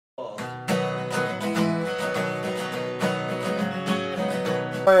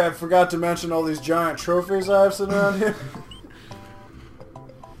I forgot to mention all these giant trophies I have sitting around here.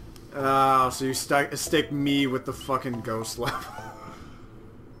 Oh, so you stick me with the fucking ghost level.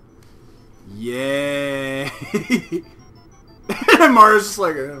 Yay! And Mario's just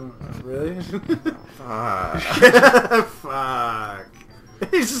like, really? Fuck. Fuck.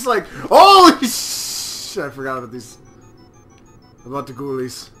 He's just like, holy sh! I forgot about these. About the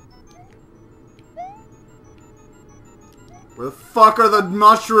ghoulies. Where the fuck are the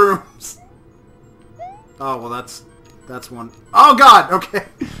mushrooms? Oh, well that's one. Oh god! Okay.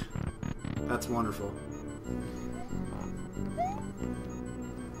 That's wonderful.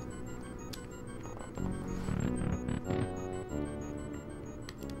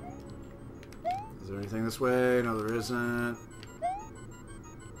 Is there anything this way? No, there isn't.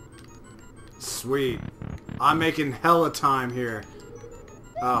 Sweet. I'm making hella time here.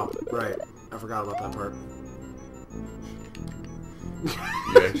 Oh, right. I forgot about that part.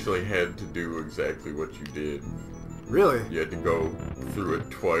 You actually had to do exactly what you did. Really? You had to go through it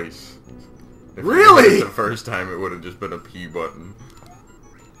twice. If Really? you did it the first time, it would have just been a P button.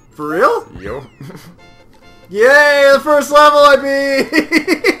 For real? Yup. Yay! The first level I beat!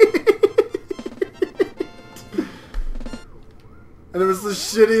 And it was the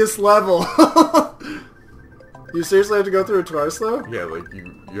shittiest level. You seriously have to go through it twice, though? Yeah, like,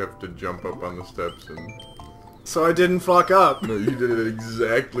 you have to jump up on the steps and... So I didn't fuck up. No, you did it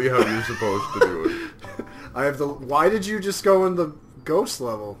exactly how you're supposed to do it. I have the... Why did you just go in the ghost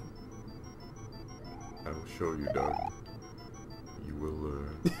level? I will show you, Doug. You will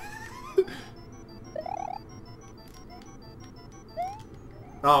learn.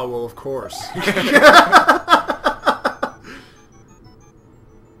 Oh, well, of course.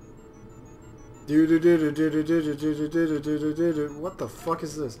 What the fuck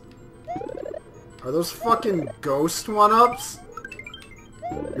is this? Are those fucking ghost one-ups?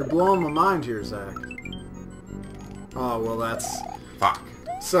 You're blowing my mind here, Zach. Oh, well, that's... Fuck.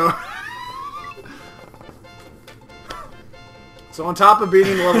 So... So on top of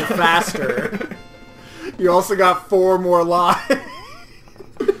beating the level faster, you also got 4 more lives.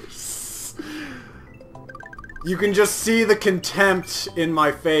 You can just see the contempt in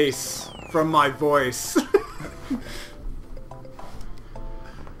my face from my voice.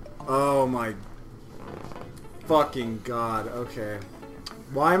 Oh my fucking god. Okay.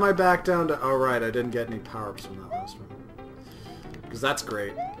 Why am I back down to... Oh right, I didn't get any power-ups from that last one. Because that's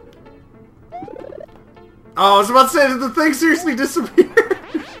great. Oh, I was about to say, did the thing seriously disappear?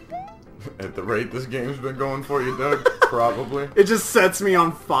 At the rate this game's been going for you, Doug, probably. It just sets me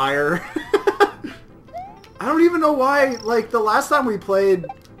on fire. I don't even know why, like, the last time we played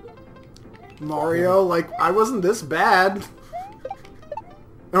Mario, like, I wasn't this bad.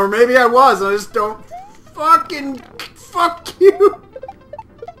 Or maybe I was, and I just don't... Fucking... Fuck you!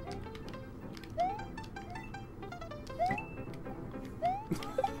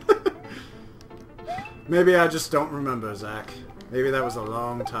 Maybe I just don't remember, Zach. Maybe that was a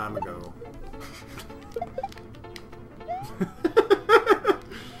long time ago.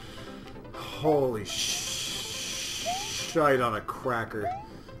 Holy shite on a cracker.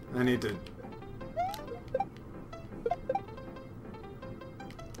 I need to...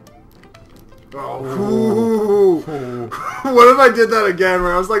 Oh. What if I did that again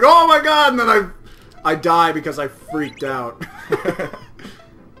where I was like, oh my god, and then I die because I freaked out. And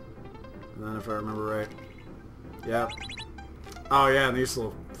then if I remember right. Yeah. Oh yeah, and these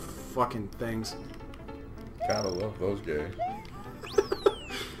little fucking things. Gotta love those guys.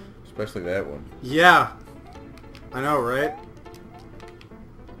 Especially that one. Yeah. I know, right?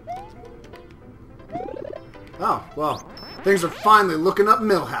 Oh, well. Things are finally looking up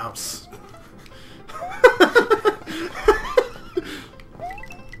Millhouse.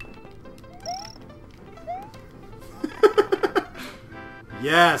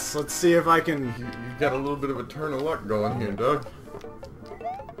 Yes, let's see if I can... You got a little bit of a turn of luck going here, Doug.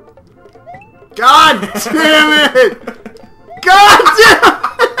 God damn it! God damn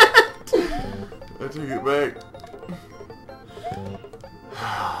it! I take it back.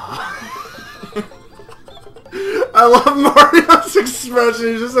 I love Mario's expression.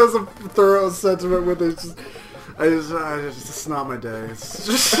 He just has a thorough sentiment with it. It's not my day. It's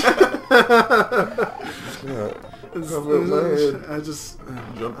just... I just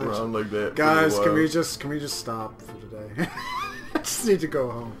jump around like that. Guys, can we just stop for today? I just need to go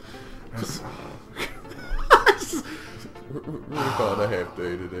home. Really called a half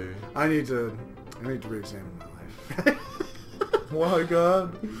day today. I need to re-examine my life. Why,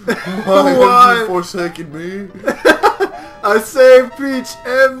 God? Why? Have you forsaken me? I save Peach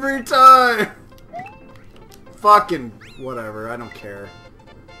every time. Fucking whatever. I don't care.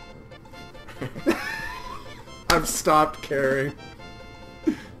 I've stopped caring.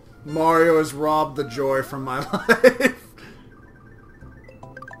 Mario has robbed the joy from my life.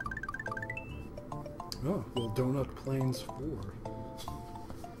 Oh, well, Donut Plains 4.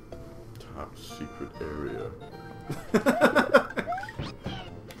 Top secret area.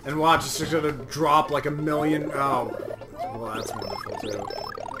 And watch, it's just gonna drop like 1,000,000... Oh. Well, that's wonderful, too.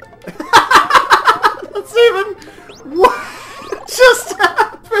 That's even... What just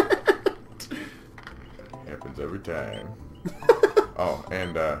happened? Happens every time. Oh,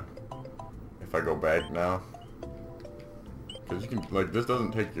 and, if I go back now... Because you can, like, this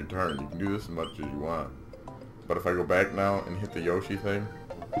doesn't take your turn. You can do this as much as you want. But if I go back now and hit the Yoshi thing...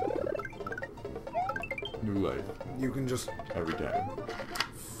 New life. You can just... Every time.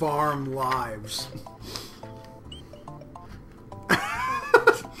 Farm lives.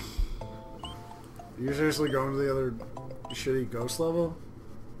 You seriously going to the other shitty ghost level?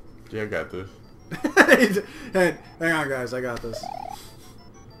 Yeah, I got this. Hey, hang on guys, I got this. I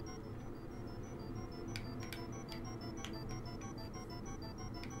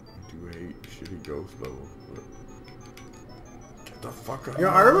do hate shitty ghost levels, but... Get the fuck out. You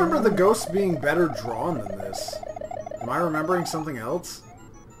know, I remember the ghosts being better drawn than this. Am I remembering something else?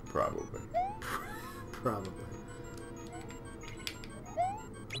 Probably. Probably.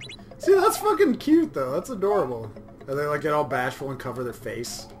 See, that's fucking cute, though. That's adorable. And they, like, get all bashful and cover their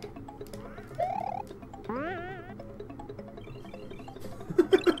face.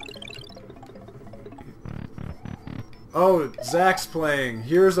 Oh, Zach's playing.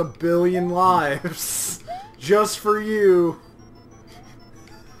 Here's 1,000,000,000 lives. Just for you.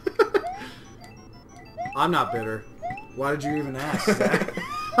 I'm not bitter. Why did you even ask, Zach?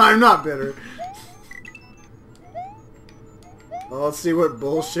 I'm not bitter. Well, let's see what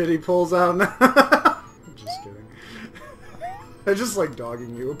bullshit he pulls out now. I'm just kidding. I just like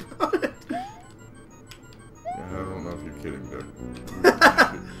dogging you about it. Yeah, I don't know if you're kidding, Doug.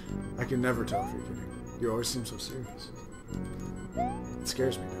 I can never tell if you're kidding. You always seem so serious. It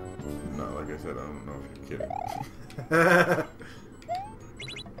scares me, dude. No, like I said, I don't know if you're kidding.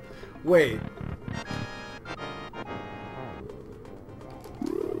 Wait.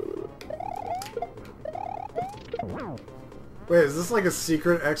 Wait, is this like a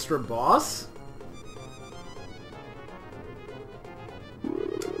secret extra boss?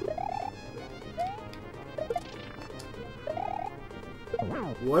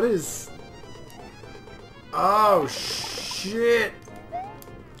 What is... Oh, shit!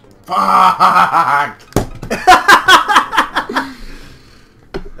 Fuck!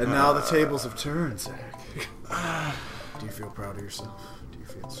 And now the tables have turned, Zach. Do you feel proud of yourself? Do you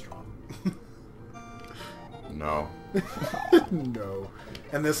feel strong? No. No.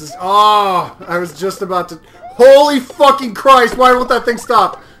 And this is... Oh! I was just about to... Holy fucking Christ! Why won't that thing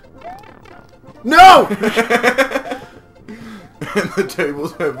stop? No! And the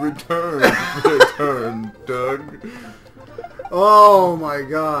tables have returned. Returned, Doug. Oh my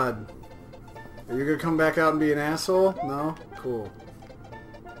god. Are you gonna come back out and be an asshole? No? Cool.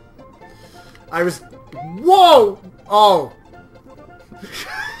 I was... Whoa! Oh.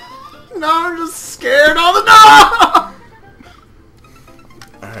 Now I'm just scared all the... No!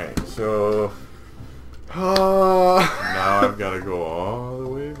 Alright, so... Now I've got to go all the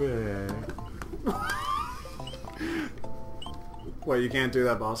way back. What, you can't do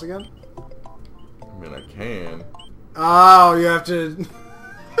that boss again? I mean, I can. Oh, you have to...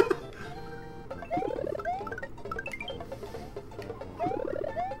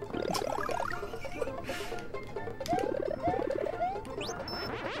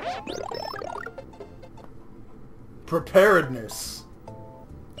 Preparedness.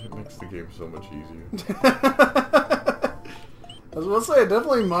 It makes the game so much easier. I was about to say, it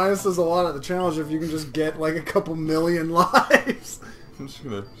definitely minuses a lot of the challenge if you can just get like a couple million lives. I'm just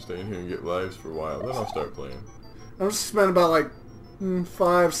gonna stay in here and get lives for a while, then I'll start playing. I'm just spend about like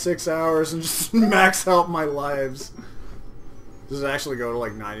 5-6 hours and just max out my lives. Does it actually go to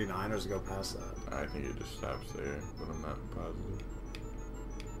like 99 or does it go past that? I think it just stops there, but I'm not positive.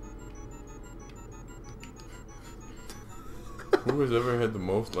 Who has ever had the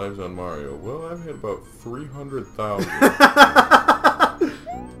most lives on Mario? Well, I've had about 300,000.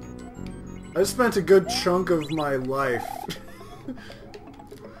 I spent a good chunk of my life.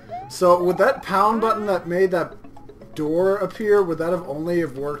 So, would that pound button that made that door appear, would that have only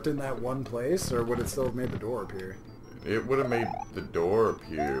have worked in that one place, or would it still have made the door appear? It would have made the door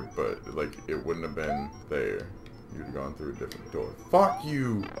appear, but, like, it wouldn't have been there. You'd have gone through a different door. Fuck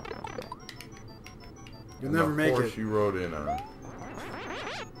you! You'll never make it. You rode in on.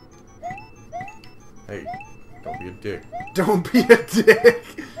 Hey, don't be a dick. Don't be a dick!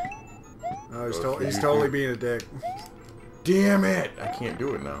 Oh, he's totally being a dick. Damn it! I can't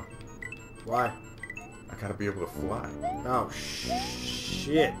do it now. Why? I gotta be able to fly. Oh,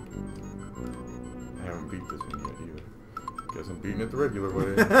 shit. I haven't beat this one yet either. Guess I'm beating it the regular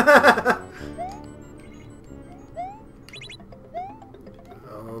way.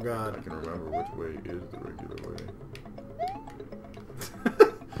 Oh, God. I can remember which way is the regular way.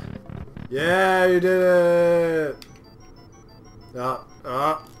 Yeah, you did it!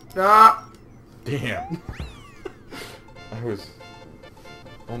 Ah! Damn! I was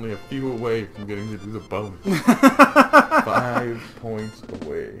only a few away from getting to do the bonus. 5 points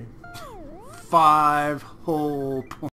away. 5 whole points.